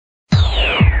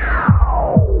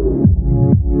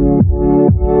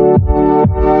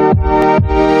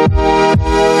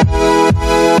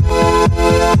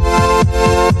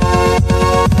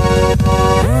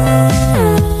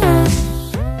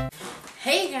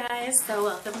guys, so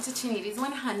welcome to Chiniti's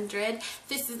 100.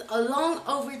 This is a long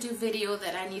overdue video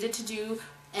that I needed to do,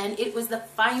 and it was the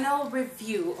final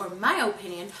review, or my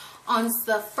opinion, on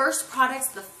the first products,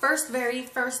 the very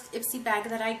first Ipsy bag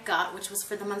that I got, which was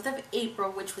for the month of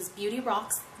April, which was Beauty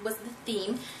Rocks was the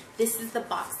theme. This is the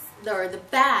box, or the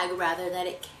bag rather, that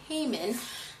it came in.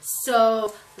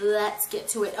 So let's get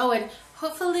to it. Oh, and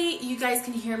hopefully you guys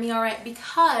can hear me alright,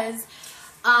 because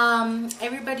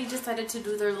everybody decided to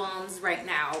do their lawns right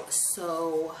now,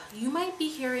 so you might be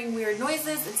hearing weird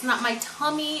noises. It's not my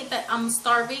tummy that I'm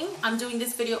starving. I'm doing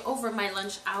this video over my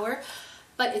lunch hour,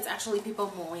 but it's actually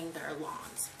people mowing their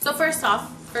lawns. So first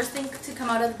off, first thing to come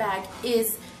out of the bag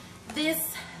is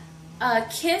this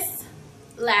Kiss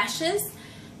lashes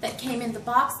that came in the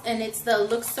box, and it's the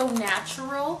Look So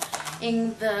Natural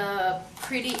in the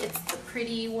pretty, it's the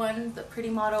pretty one, the pretty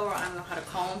model, or I don't know how to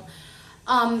call them.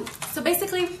 So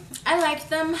basically, I like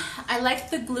them. I like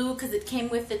the glue because it came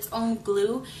with its own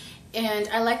glue, and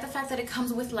I like the fact that it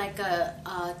comes with like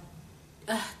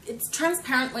it's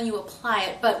transparent when you apply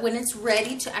it, but when it's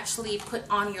ready to actually put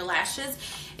on your lashes,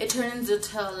 it turns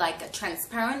into like a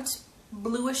transparent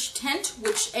bluish tint,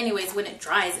 which anyways, when it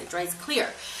dries clear.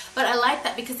 But I like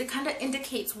that because it kind of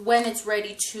indicates when it's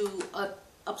ready to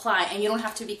apply, and you don't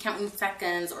have to be counting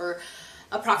seconds or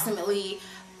approximately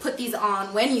put these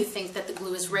on when you think that the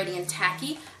glue is ready and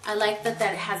tacky. I like that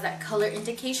it has that color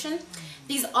indication.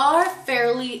 These are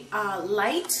fairly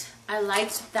light. I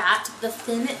liked that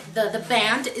the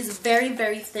band is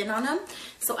very thin on them,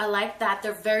 so I like that.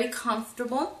 They're very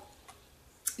comfortable.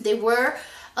 They are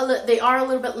a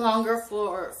little bit longer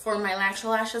for my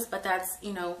natural lashes, but that's,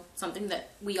 you know, something that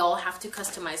we all have to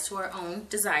customize to our own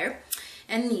desire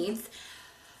and needs.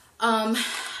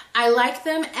 I like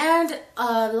them, and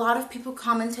a lot of people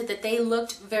commented that they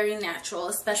looked very natural,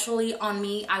 especially on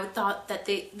me. I thought that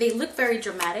they look very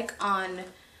dramatic on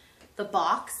the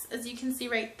box, as you can see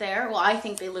right there. Well, I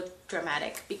think they look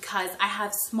dramatic because I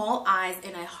have small eyes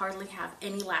and I hardly have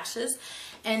any lashes.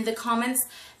 And the comments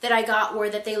that I got were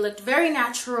that they looked very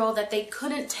natural, that they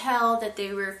couldn't tell that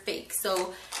they were fake.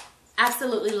 So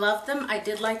absolutely love them. I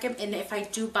did like them, and if I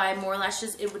do buy more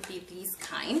lashes, it would be these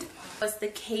kind. It's the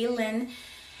Kaylin.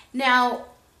 Now,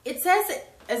 it says,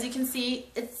 as you can see,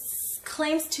 it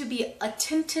claims to be a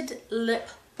tinted lip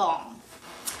balm.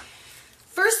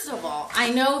 First of all,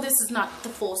 I know this is not the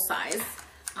full size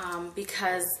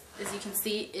because, as you can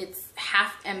see, it's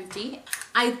half empty.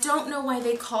 I don't know why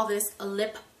they call this a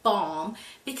lip balm,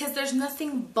 because there's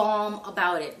nothing balm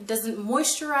about it. It doesn't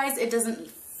moisturize, it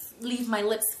doesn't leave my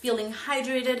lips feeling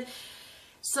hydrated.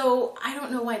 So I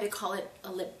don't know why they call it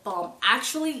a lip balm.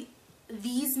 Actually,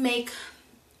 these make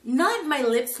not my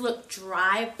lips look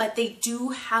dry, but they do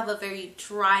have a very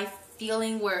dry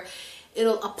feeling where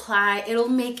it'll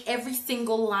make every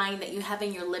single line that you have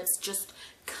in your lips just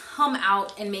come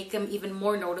out and make them even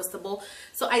more noticeable.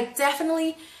 So I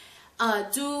definitely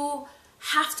do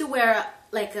have to wear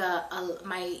like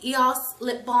my EOS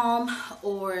lip balm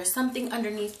or something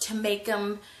underneath to make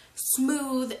them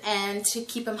smooth and to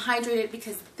keep them hydrated,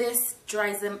 because this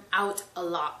dries them out a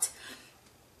lot.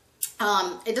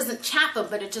 It doesn't chap them,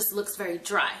 but it just looks very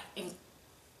dry and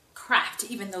cracked,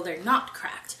 even though they're not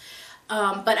cracked.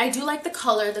 But I do like the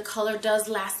color. The color does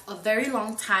last a very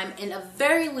long time, and a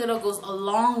very little goes a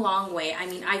long way. I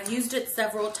mean, I've used it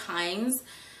several times.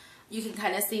 You can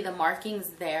kind of see the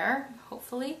markings there,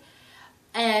 hopefully.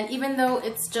 And even though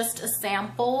it's just a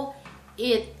sample,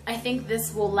 I think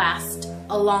this will last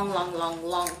a long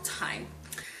time.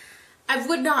 I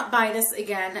would not buy this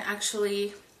again,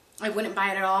 actually. I wouldn't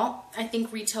buy it at all. I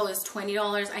think retail is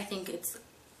 $20. I think it's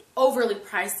overly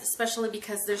priced, especially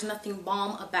because there's nothing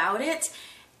balm about it,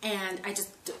 and I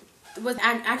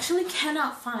actually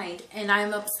cannot find, and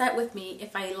I'm upset with me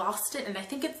if I lost it, and I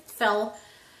think it fell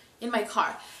in my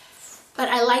car. But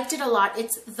I liked it a lot.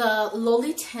 It's the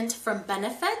Loli tint from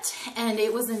Benefit, and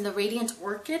it was in the Radiant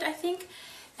Orchid, I think.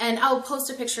 And I'll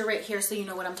post a picture right here so you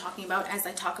know what I'm talking about as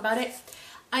I talk about it.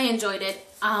 I enjoyed it.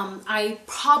 I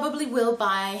probably will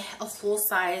buy a full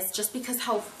size just because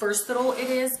how versatile it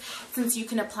is, since you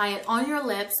can apply it on your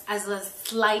lips as a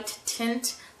slight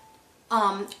tint,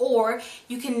 or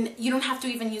you don't have to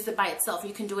even use it by itself.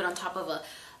 You can do it on top of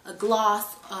a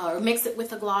gloss, or mix it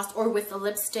with a gloss or with a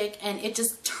lipstick, and it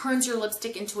just turns your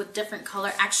lipstick into a different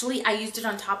color. Actually, I used it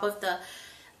on top of the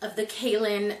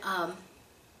Kaylin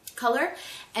color,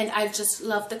 and I just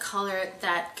love the color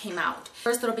that came out.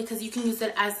 Versatile because you can use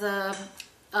it as a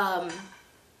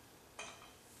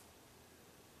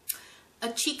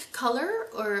cheek color,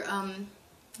 or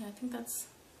I think that's,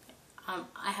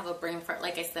 I have a brain fart.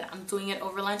 Like I said, I'm doing it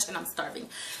over lunch and I'm starving.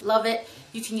 Love it.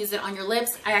 You can use it on your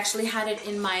lips. I actually had it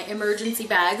in my emergency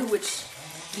bag, which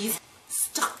these...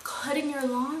 Stop cutting your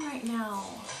lawn right now.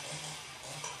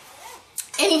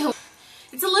 Anywho,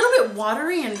 it's a little bit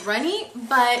watery and runny,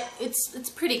 but it's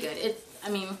pretty good. I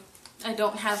mean, I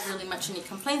don't have really much any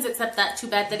complaints, except that too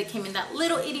bad that it came in that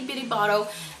little itty bitty bottle,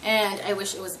 and I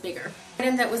wish it was bigger. The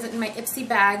item that was in my Ipsy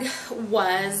bag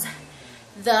was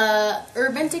the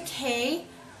Urban Decay,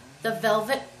 the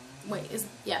velvet,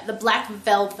 the black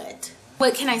velvet.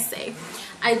 What can I say?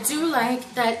 I do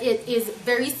like that it is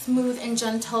very smooth and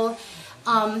gentle.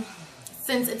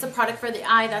 Since it's a product for the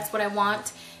eye, that's what I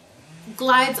want.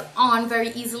 Glides on very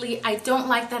easily. I don't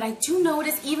like that. I do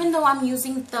notice, even though I'm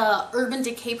using the Urban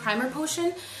Decay Primer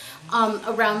Potion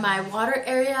around my water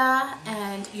area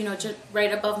and, you know, just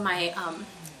right above my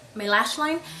my lash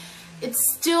line, it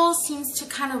still seems to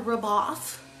kind of rub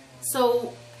off.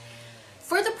 So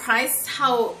for the price,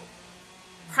 how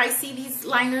pricey these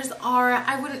liners are,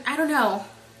 I don't know.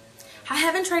 I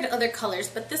haven't tried other colors,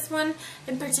 but this one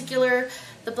in particular,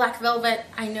 the black velvet,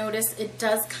 I noticed it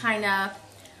does kind of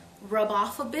rub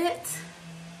off a bit.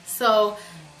 So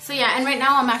yeah, and right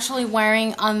now I'm actually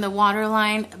wearing on the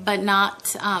waterline, but not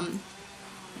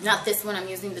this one. I'm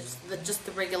using just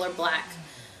the regular black.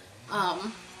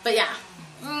 But yeah,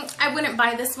 I wouldn't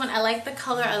buy this one. I like the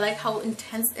color. I like how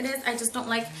intense it is. I just don't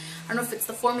like, I don't know if it's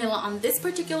the formula on this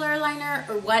particular liner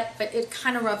or what, but it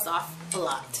kind of rubs off a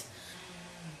lot.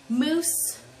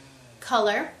 Mousse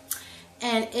color,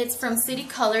 and it's from City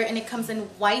Color, and it comes in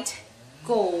white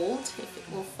gold, if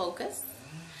it will focus.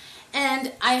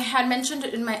 And I had mentioned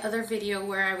it in my other video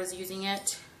where I was using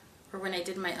it, or when I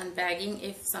did my unbagging,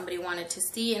 if somebody wanted to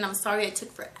see. And I'm sorry it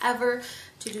took forever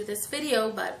to do this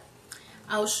video, but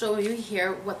I'll show you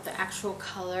here what the actual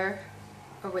color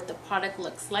or what the product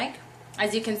looks like.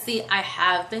 As you can see, I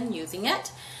have been using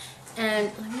it, and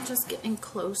let me just get in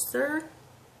closer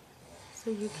so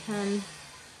you can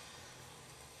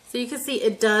see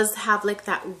it does have like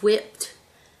that whipped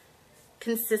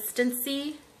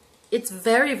consistency. It's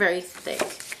very, very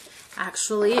thick.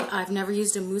 Actually, I've never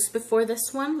used a mousse before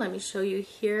this one. Let me show you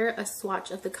here a swatch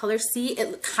of the color. See,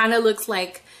 it kind of looks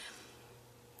like,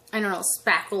 I don't know,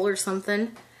 spackle or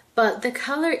something, but the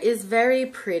color is very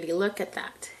pretty. Look at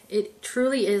that. It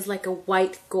truly is like a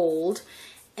white gold,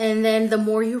 and then the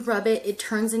more you rub it, it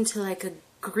turns into like a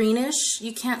greenish.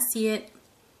 You can't see it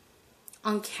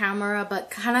on camera,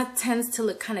 but kind of tends to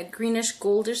look kind of greenish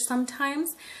goldish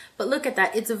sometimes. But look at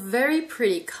that, it's a very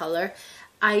pretty color.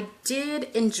 I did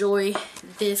enjoy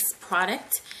this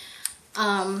product.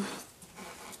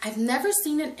 I've never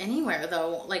seen it anywhere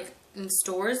though, like in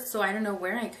stores, so I don't know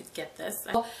where I could get this.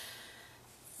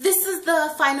 This is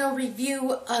the final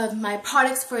review of my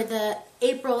products for the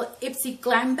April Ipsy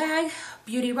Glam Bag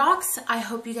Beauty Rocks. I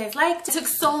hope you guys liked. It took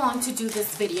so long to do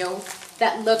this video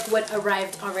that look what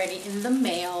arrived already in the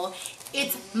mail.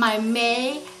 It's my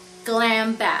May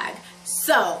Glam Bag.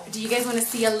 So, do you guys want to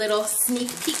see a little sneak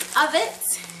peek of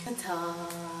it? Ta-ta.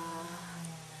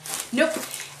 Nope.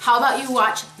 How about you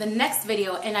watch the next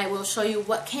video and I will show you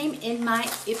what came in my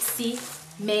Ipsy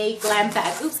May Glam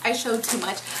Bag. Oops, I showed too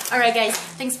much. Alright guys,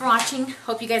 thanks for watching.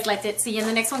 Hope you guys liked it. See you in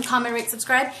the next one. Comment, rate,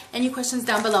 subscribe. Any questions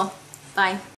down below. Bye.